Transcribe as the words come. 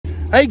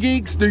Hey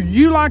geeks, do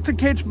you like to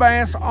catch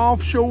bass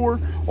offshore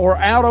or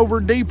out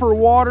over deeper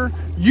water?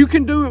 You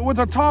can do it with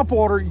a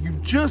topwater. You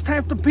just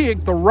have to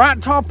pick the right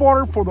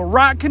topwater for the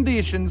right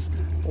conditions.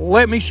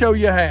 Let me show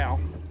you how.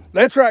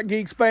 That's right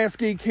geeks,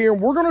 BassGeek here.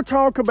 We're gonna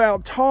talk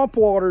about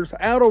topwaters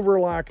out over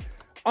like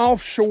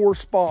offshore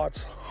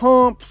spots,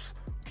 humps,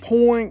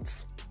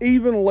 points,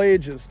 even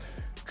ledges.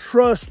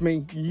 Trust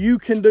me, you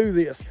can do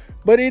this.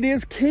 But it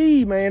is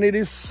key, man. It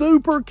is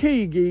super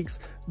key, geeks,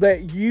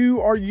 that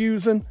you are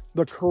using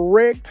the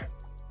correct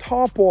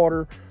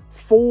topwater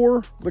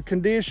for the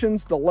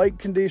conditions, the lake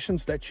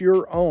conditions that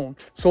you're on.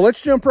 So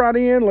let's jump right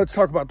in. Let's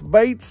talk about the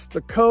baits,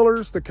 the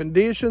colors, the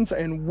conditions,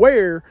 and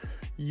where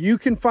you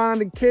can find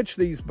and catch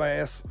these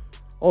bass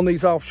on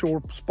these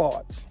offshore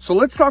spots. So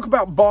let's talk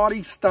about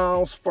body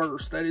styles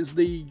first. That is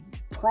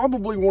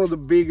probably one of the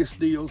biggest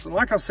deals. And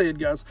like I said,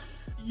 guys,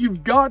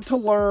 you've got to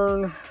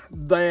learn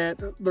that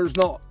there's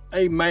not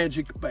a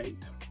magic bait.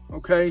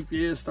 Okay,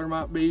 yes, there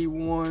might be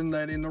one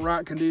that in the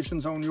right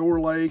conditions on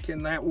your lake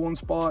in that one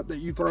spot that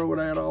you throw it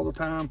at all the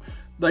time,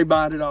 they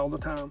bite it all the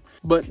time.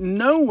 But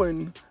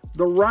knowing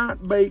the right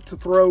bait to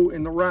throw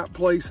in the right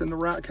place in the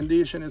right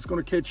condition is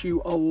going to catch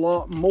you a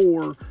lot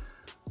more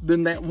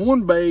than that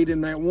one bait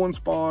in that one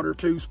spot or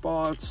two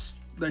spots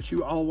that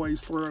you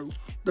always throw.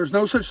 There's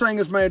no such thing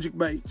as magic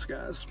baits,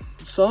 guys.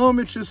 Some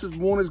it's just as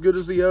one as good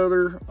as the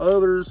other.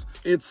 Others,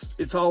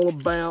 it's all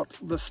about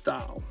the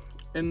style.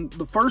 And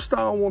the first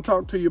style I want to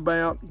talk to you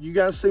about, you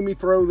guys see me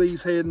throw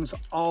these Heddons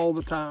all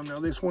the time. Now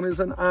this one is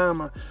an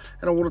IMA,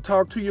 and I want to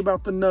talk to you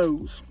about the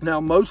nose. Now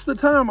most of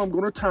the time I'm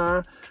going to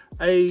tie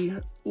a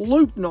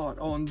loop knot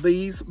on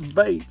these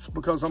baits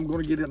because I'm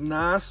going to get a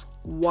nice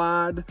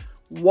wide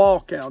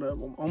walk out of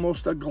them,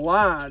 almost a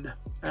glide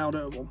out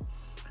of them.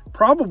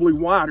 Probably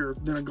wider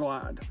than a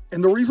glide.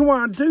 And the reason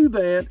why I do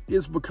that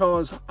is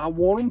because I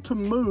want them to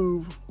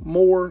move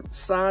more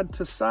side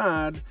to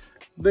side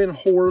than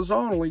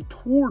horizontally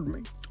toward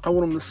me. I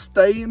want them to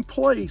stay in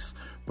place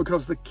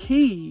because the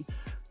key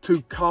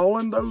to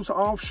calling those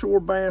offshore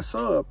bass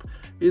up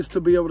is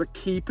to be able to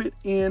keep it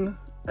in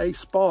a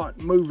spot,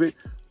 move it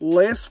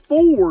less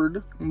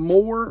forward,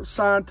 more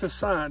side to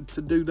side,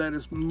 to do that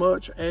as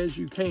much as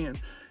you can.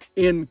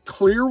 In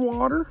clear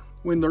water,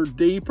 when they're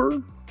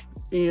deeper,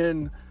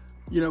 in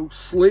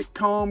slick,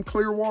 calm,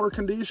 clear water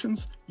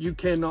conditions, you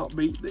cannot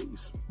beat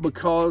these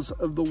because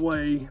of the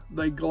way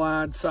they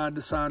glide side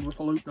to side with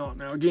a loop knot.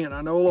 Now, again,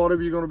 I know a lot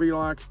of you are going to be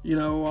like, I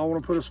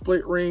want to put a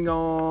split ring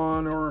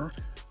on, or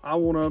I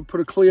want to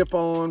put a clip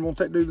on. Won't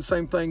that do the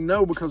same thing?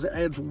 No, because it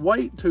adds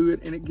weight to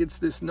it and it gets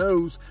this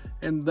nose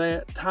and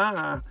that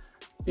tie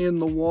in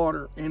the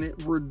water, and it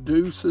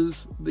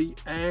reduces the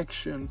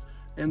action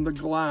and the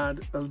glide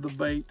of the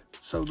bait.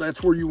 So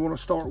that's where you want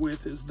to start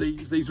with, is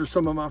these. These are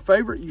some of my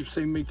favorite. You've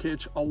seen me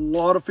catch a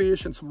lot of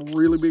fish and some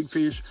really big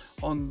fish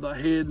on the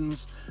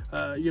Heddons.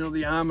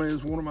 The IMA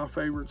is one of my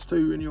favorites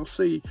too. And you'll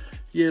see,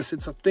 yes,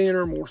 it's a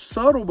thinner, more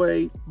subtle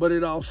bait, but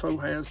it also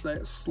has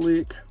that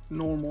slick,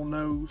 normal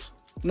nose.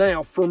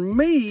 Now, for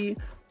me,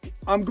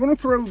 I'm going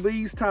to throw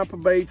these type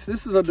of baits.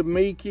 This is a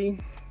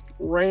Demiki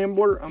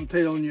Rambler. I'm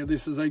telling you,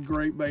 this is a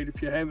great bait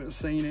if you haven't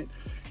seen it.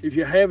 If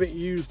you haven't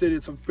used it,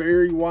 it's a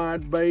very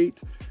wide bait.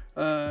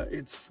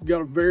 It's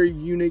got a very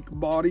unique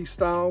body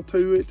style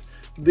to it.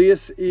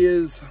 This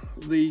is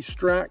the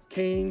Strike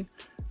King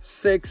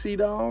Sexy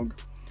Dog.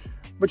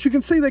 But you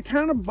can see they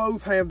kind of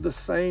both have the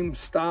same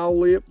style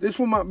lip. This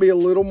one might be a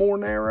little more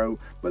narrow,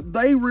 but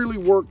they really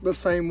work the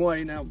same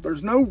way. Now,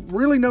 there's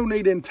really no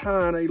need in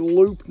tying a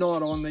loop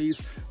knot on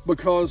these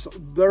because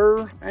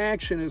their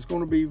action is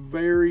going to be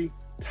very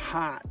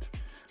tight,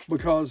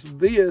 because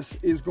this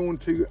is going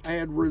to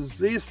add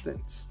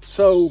resistance.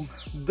 So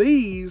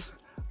these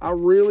I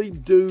really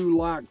do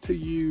like to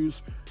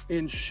use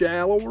in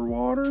shallower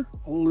water,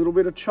 a little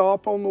bit of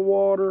chop on the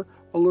water,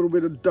 a little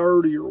bit of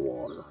dirtier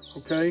water,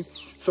 okay?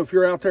 So if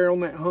you're out there on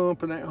that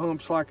hump and that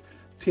hump's like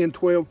 10,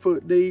 12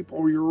 foot deep,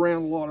 or you're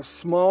around a lot of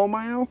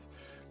smallmouth,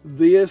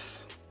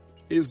 this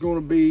is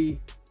going to be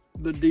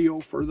the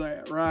deal for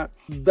that, right?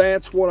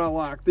 That's what I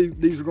like.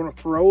 These are going to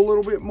throw a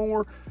little bit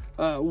more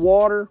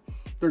water.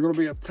 They're going to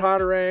be a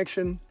tighter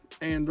action,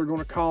 and they're going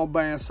to call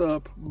bass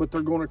up, but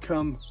they're going to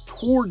come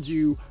toward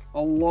you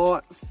a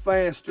lot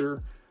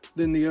faster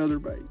than the other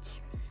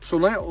baits. So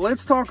now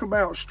let's talk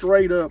about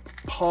straight up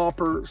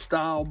popper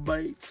style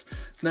baits.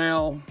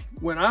 Now,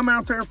 when I'm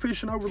out there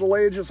fishing over the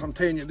ledges, I'm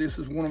telling you, this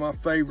is one of my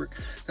favorite.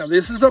 Now,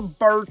 this is a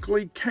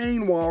Berkeley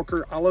cane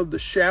walker. I love the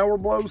shower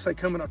blows. They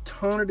come in a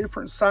ton of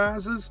different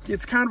sizes.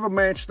 It's kind of a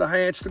match the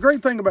hatch. The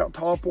great thing about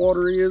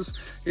topwater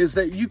is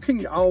that you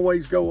can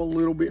always go a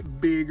little bit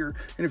bigger.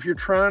 And if you're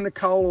trying to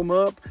call them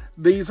up,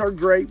 these are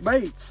great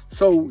baits.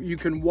 So you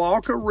can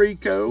walk a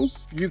Rico,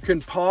 you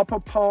can pop a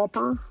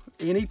popper,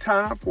 any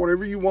type,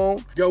 whatever you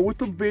want. Go with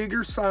the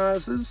bigger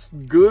sizes,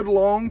 good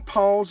long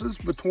pauses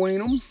between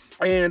them.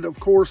 And of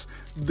course,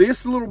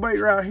 this little bait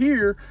right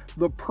here,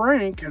 the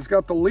Prank, has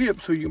got the lip,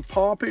 so you can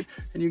pop it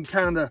and you can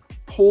kind of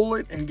pull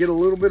it and get a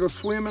little bit of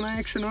swimming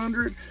action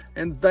under it.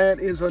 And that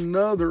is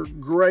another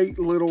great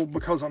little,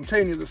 because I'm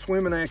telling you, the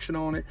swimming action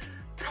on it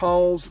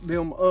calls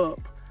them up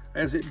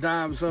as it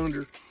dives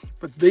under.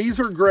 But these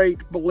are great,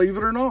 believe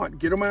it or not.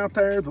 Get them out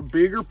there, the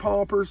bigger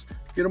poppers,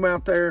 get them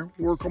out there,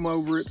 work them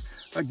over it.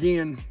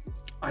 Again,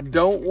 I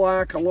don't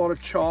like a lot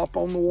of chop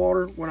on the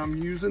water when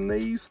I'm using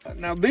these.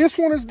 Now this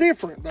one is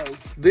different though.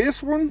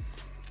 This one,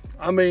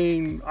 I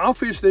mean, I'll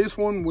fish this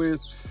one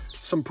with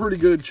some pretty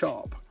good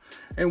chop.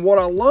 And what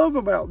I love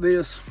about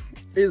this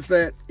is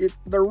that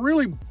they're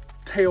really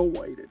tail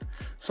weighted.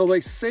 So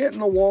they set in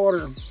the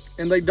water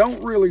and they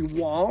don't really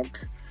walk,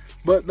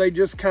 but they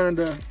just kind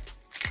of,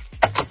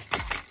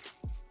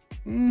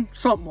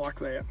 something like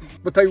that.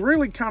 But they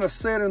really kind of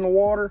set in the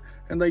water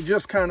and they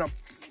just kind of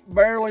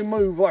barely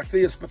move like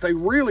this. But they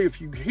really, if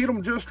you hit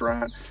them just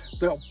right,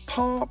 they'll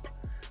pop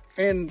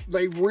and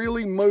they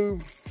really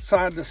move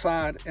side to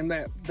side. And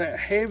that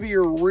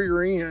heavier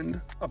rear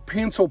end, a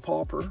pencil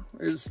popper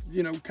is,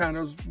 you know, kind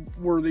of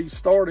where these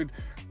started,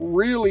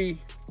 really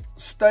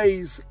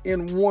stays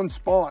in one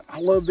spot. I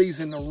love these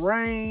in the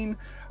rain.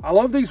 I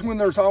love these when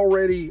there's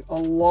already a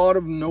lot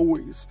of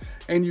noise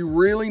and you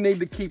really need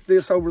to keep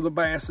this over the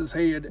bass's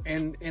head,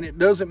 and it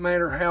doesn't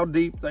matter how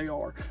deep they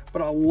are.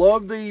 But I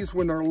love these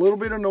when they're a little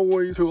bit of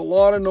noise to a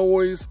lot of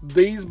noise.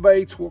 These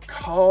baits will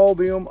call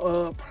them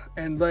up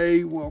and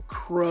they will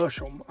crush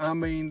them. I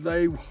mean,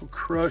 they will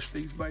crush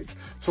these baits.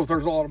 So if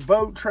there's a lot of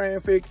boat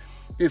traffic,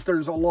 if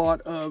there's a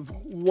lot of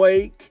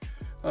wake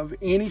of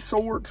any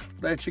sort,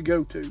 that you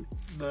go to.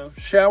 The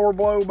Shower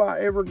Blow by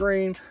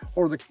Evergreen,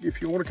 or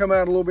if you want to come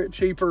out a little bit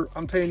cheaper,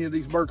 I'm telling you,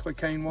 these Berkeley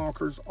cane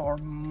walkers are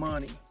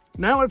money.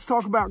 Now let's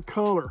talk about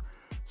color.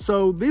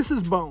 So this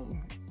is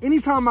bone.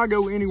 Anytime I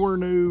go anywhere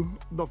new,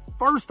 the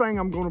first thing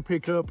I'm going to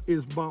pick up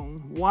is bone.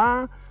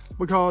 Why?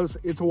 Because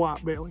it's a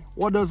white belly.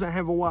 What doesn't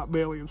have a white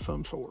belly of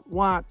some sort?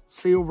 White,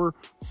 silver,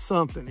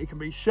 something. It can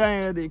be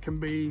shad, it can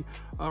be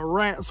a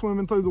rat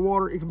swimming through the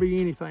water, it can be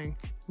anything.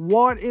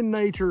 What in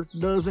nature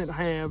doesn't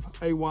have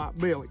a white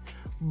belly?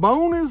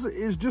 Bone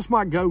is just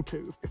my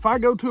go-to. If I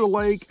go to a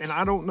lake and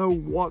I don't know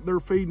what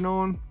they're feeding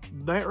on,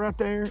 that right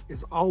there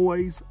is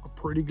always a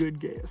pretty good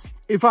guess.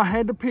 If I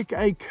had to pick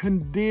a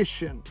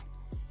condition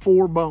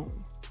for bone,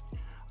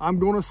 I'm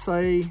gonna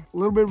say a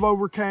little bit of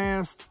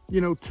overcast, you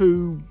know,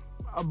 to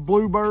a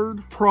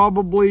bluebird,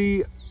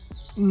 probably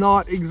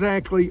not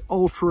exactly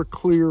ultra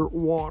clear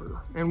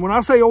water. And when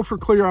I say ultra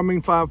clear, I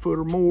mean 5 foot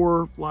or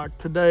more. Like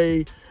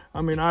today,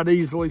 I mean, I'd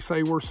easily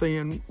say we're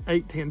seeing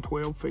 8, 10,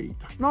 12 feet.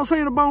 Not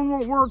saying a bone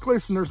won't work.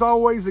 Listen, there's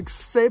always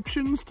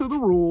exceptions to the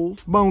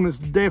rules. Bone is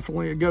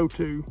definitely a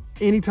go-to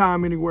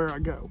anytime, anywhere I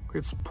go.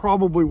 It's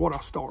probably what I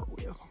start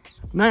with.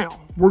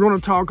 Now, we're gonna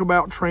talk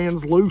about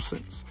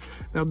translucence.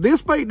 Now,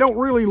 this bait don't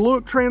really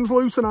look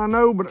translucent, I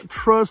know, but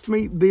trust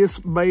me, this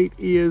bait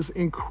is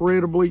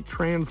incredibly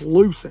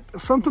translucent.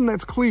 Something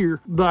that's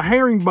clear, the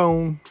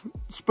herringbone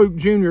Spook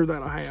Jr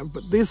that I have,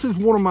 but this is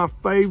one of my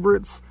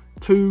favorites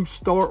to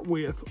start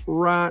with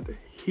right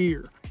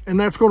here. And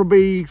that's going to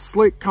be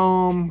slick,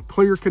 calm,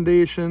 clear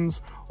conditions,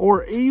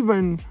 or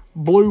even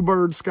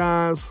bluebird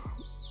skies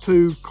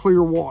to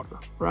clear water,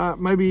 right?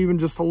 Maybe even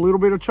just a little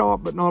bit of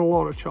chop, but not a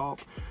lot of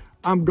chop.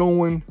 I'm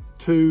going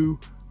to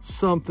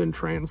something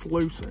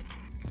translucent.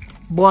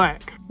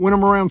 Black, when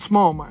I'm around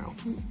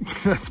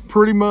smallmouth. That's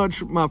pretty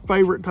much my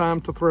favorite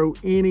time to throw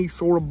any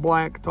sort of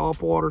black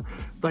topwater.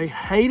 They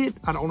hate it.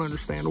 I don't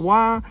understand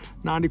why.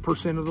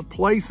 90% of the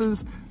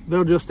places,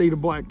 they'll just eat a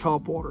black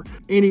topwater.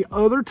 Any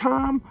other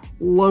time,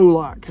 low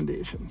light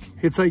conditions.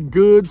 It's a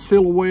good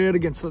silhouette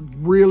against a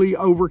really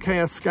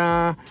overcast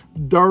sky,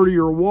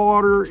 dirtier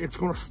water. It's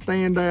gonna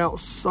stand out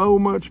so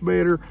much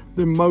better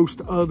than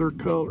most other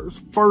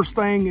colors. First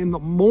thing in the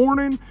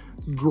morning,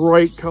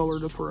 great color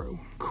to throw.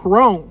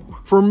 Chrome.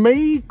 For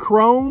me,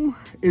 chrome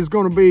is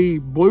gonna be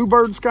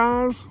bluebird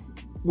skies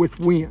with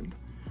wind.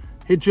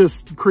 It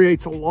just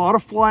creates a lot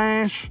of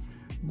flash.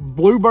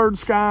 Bluebird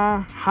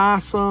sky, high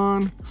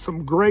sun,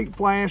 some great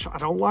flash. I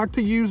don't like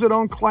to use it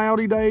on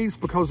cloudy days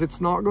because it's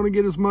not going to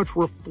get as much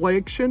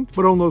reflection,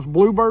 but on those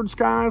bluebird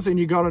skies and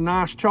you got a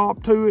nice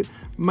chop to it,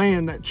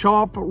 man, that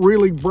chop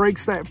really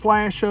breaks that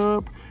flash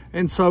up,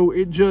 and so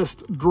it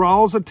just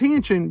draws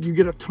attention. You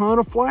get a ton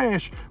of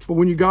flash, but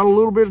when you got a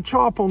little bit of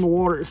chop on the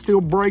water, it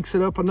still breaks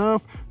it up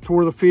enough to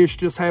where the fish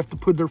just have to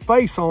put their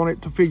face on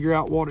it to figure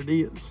out what it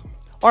is.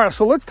 All right,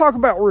 so let's talk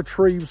about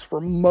retrieves for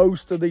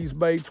most of these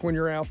baits when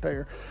you're out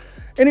there.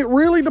 And it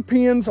really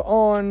depends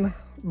on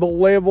the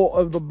level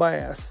of the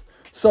bass.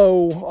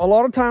 So a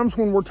lot of times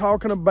when we're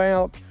talking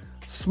about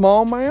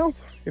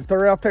smallmouth, if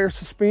they're out there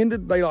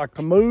suspended, they like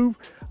to move.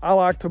 I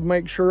like to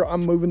make sure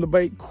I'm moving the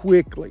bait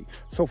quickly.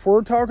 So if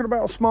we're talking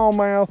about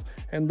smallmouth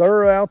and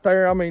they're out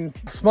there, I mean,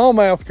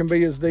 smallmouth can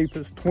be as deep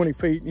as 20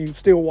 feet and you can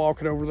still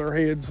walk it over their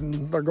heads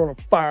and they're gonna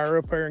fire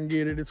up there and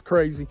get it. It's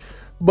crazy.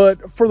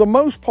 But for the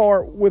most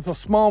part, with a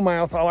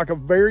smallmouth, I like a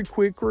very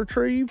quick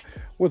retrieve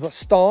with a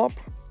stop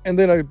and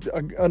then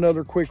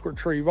another quick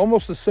retrieve.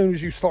 Almost as soon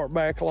as you start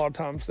back, a lot of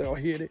times they'll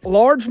hit it.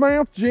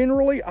 Largemouth,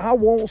 generally, I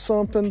want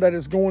something that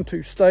is going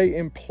to stay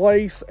in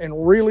place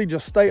and really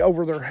just stay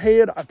over their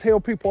head. I tell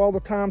people all the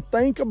time,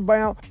 think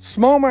about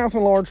smallmouth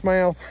and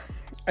largemouth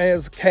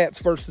as cats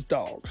versus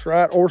dogs,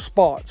 right? Or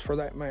spots for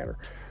that matter.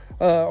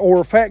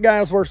 Or fat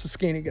guys versus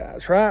skinny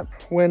guys, right?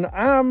 When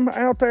I'm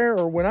out there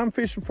or when I'm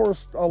fishing for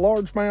a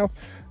largemouth,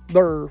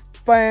 they're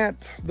fat,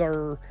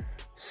 they're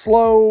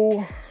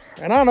slow,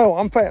 and I know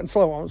I'm fat and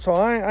slow on it, so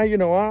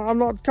I'm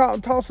not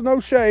tossing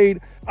no shade.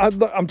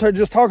 I'm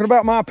just talking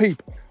about my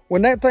people.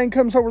 When that thing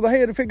comes over the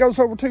head, if it goes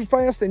over too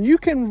fast, then you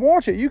can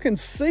watch it. You can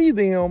see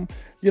them.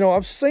 You know,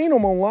 I've seen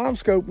them on live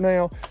scope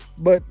now,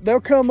 but they'll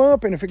come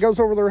up, and if it goes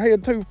over their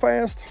head too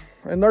fast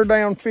and they're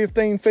down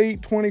 15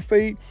 feet, 20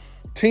 feet,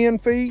 10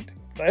 feet,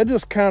 they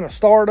just kind of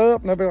start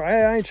up and they'll be like,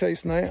 hey, I ain't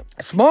chasing that.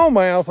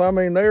 Smallmouth, I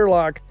mean, they're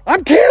like,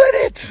 I'm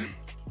killing it.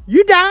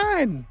 You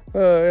dying.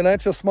 And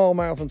that's just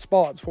smallmouth and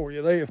spots for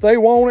you. If they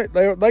want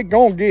it, they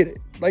gonna get it.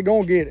 They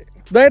gonna get it.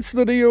 That's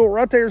the deal.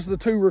 Right there's the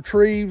two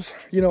retrieves.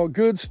 You know, a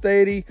good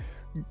steady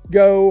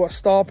go, a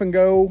stop and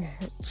go.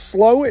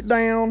 Slow it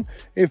down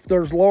if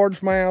there's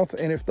largemouth,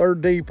 and if they're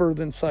deeper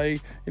than, say,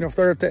 you know, if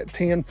they're at that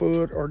 10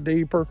 foot or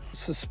deeper,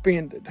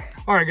 suspended.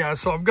 All right,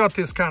 guys, so I've got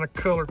this kind of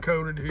color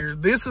coded here.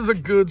 This is a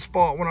good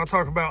spot when I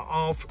talk about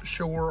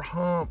offshore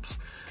humps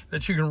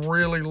that you can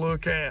really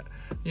look at.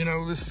 You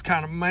know, this is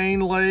kind of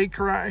main lake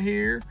right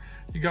here.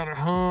 You got a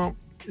hump,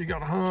 you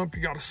got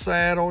a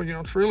saddle. You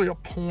know, it's really a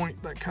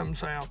point that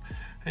comes out.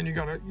 And you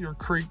got your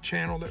creek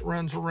channel that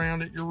runs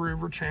around it, your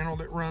river channel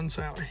that runs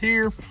out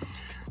here.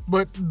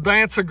 But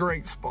that's a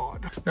great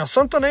spot. Now,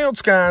 something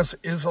else, guys,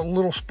 is a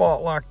little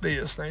spot like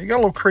this. Now, you got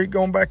a little creek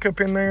going back up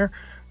in there,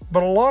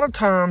 but a lot of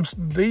times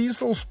these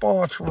little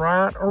spots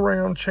right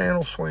around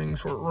channel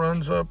swings where it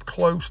runs up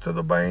close to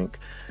the bank,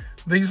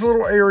 these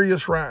little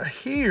areas right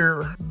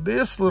here,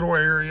 this little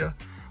area,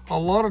 a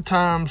lot of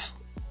times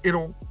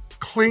it'll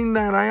clean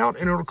that out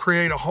and it'll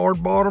create a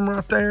hard bottom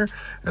right there,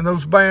 and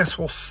those bass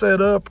will set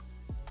up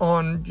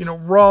on, you know,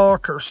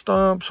 rock or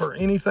stumps or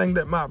anything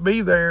that might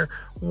be there,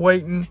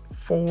 waiting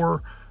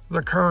for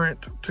the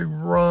current to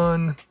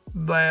run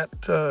that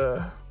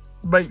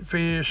bait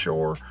fish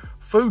or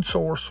food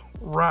source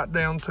right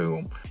down to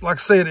them. Like I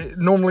said, it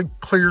normally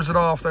clears it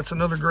off. That's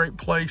another great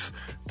place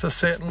to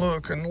sit and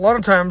look. And a lot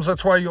of times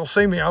that's why you'll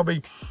see me, I'll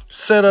be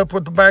set up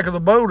with the back of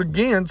the boat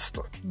against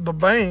the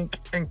bank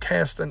and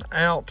casting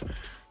out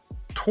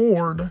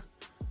toward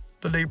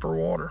the deeper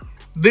water.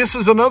 This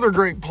is another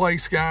great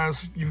place,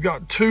 guys. You've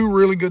got two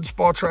really good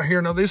spots right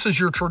here. Now, this is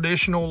your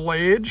traditional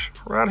ledge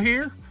right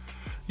here.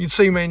 You can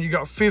see, man, you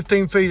got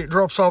 15 feet. It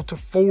drops off to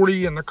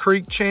 40 in the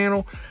creek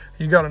channel.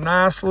 You got a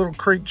nice little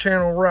creek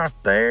channel right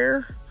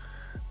there,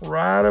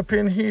 right up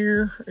in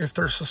here if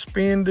they're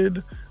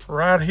suspended,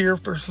 right here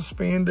if they're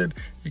suspended.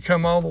 You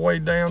come all the way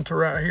down to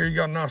right here. You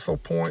got a nice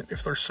little point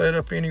if they're set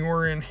up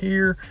anywhere in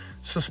here,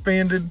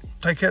 suspended.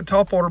 Take that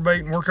topwater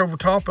bait and work over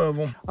top of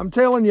them. I'm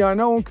telling you, I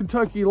know on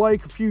Kentucky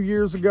Lake a few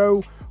years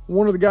ago,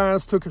 one of the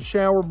guys took a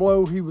shower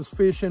blow. He was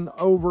fishing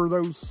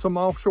over some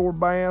offshore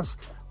bass,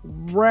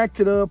 racked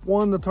it up,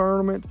 won the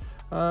tournament.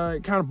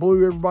 It kind of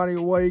blew everybody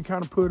away,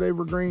 kind of put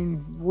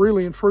Evergreen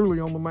really and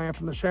truly on the map,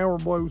 and the shower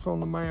blows on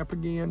the map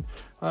again.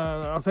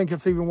 I think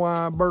it's even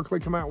why Berkeley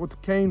come out with the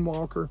cane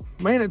walker.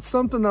 Man, it's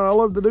something that I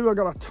love to do. I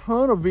got a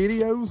ton of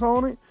videos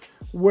on it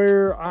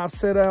where I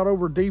set out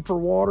over deeper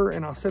water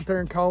and I sit there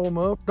and call them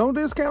up. Don't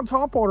discount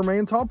topwater,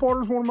 man.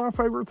 Topwater is one of my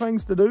favorite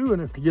things to do,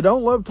 and if you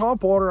don't love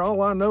topwater,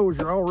 all I know is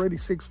you're already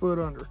 6 foot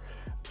under.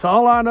 It's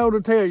all I know to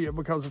tell you,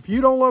 because if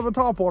you don't love a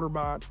topwater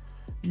bite,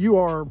 you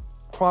are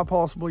quite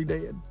possibly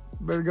dead.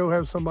 Better go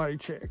have somebody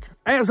check.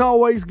 As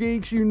always,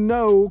 geeks, you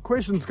know,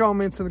 questions,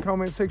 comments in the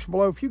comment section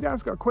below. If you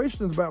guys got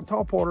questions about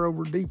topwater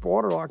over deep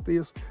water like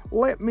this,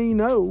 let me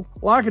know.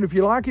 Like it if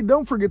you like it.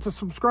 Don't forget to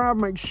subscribe.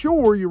 Make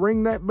sure you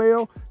ring that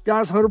bell.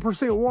 Guys,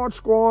 100% Watch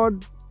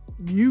Squad,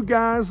 you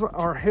guys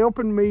are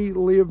helping me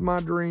live my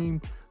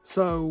dream.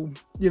 So,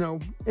 you know,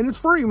 and it's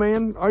free,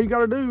 man. All you got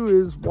to do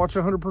is watch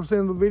 100%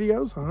 of the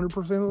videos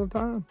 100% of the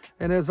time.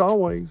 And as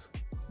always,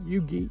 you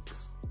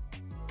geeks,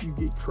 you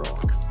geeks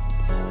rock.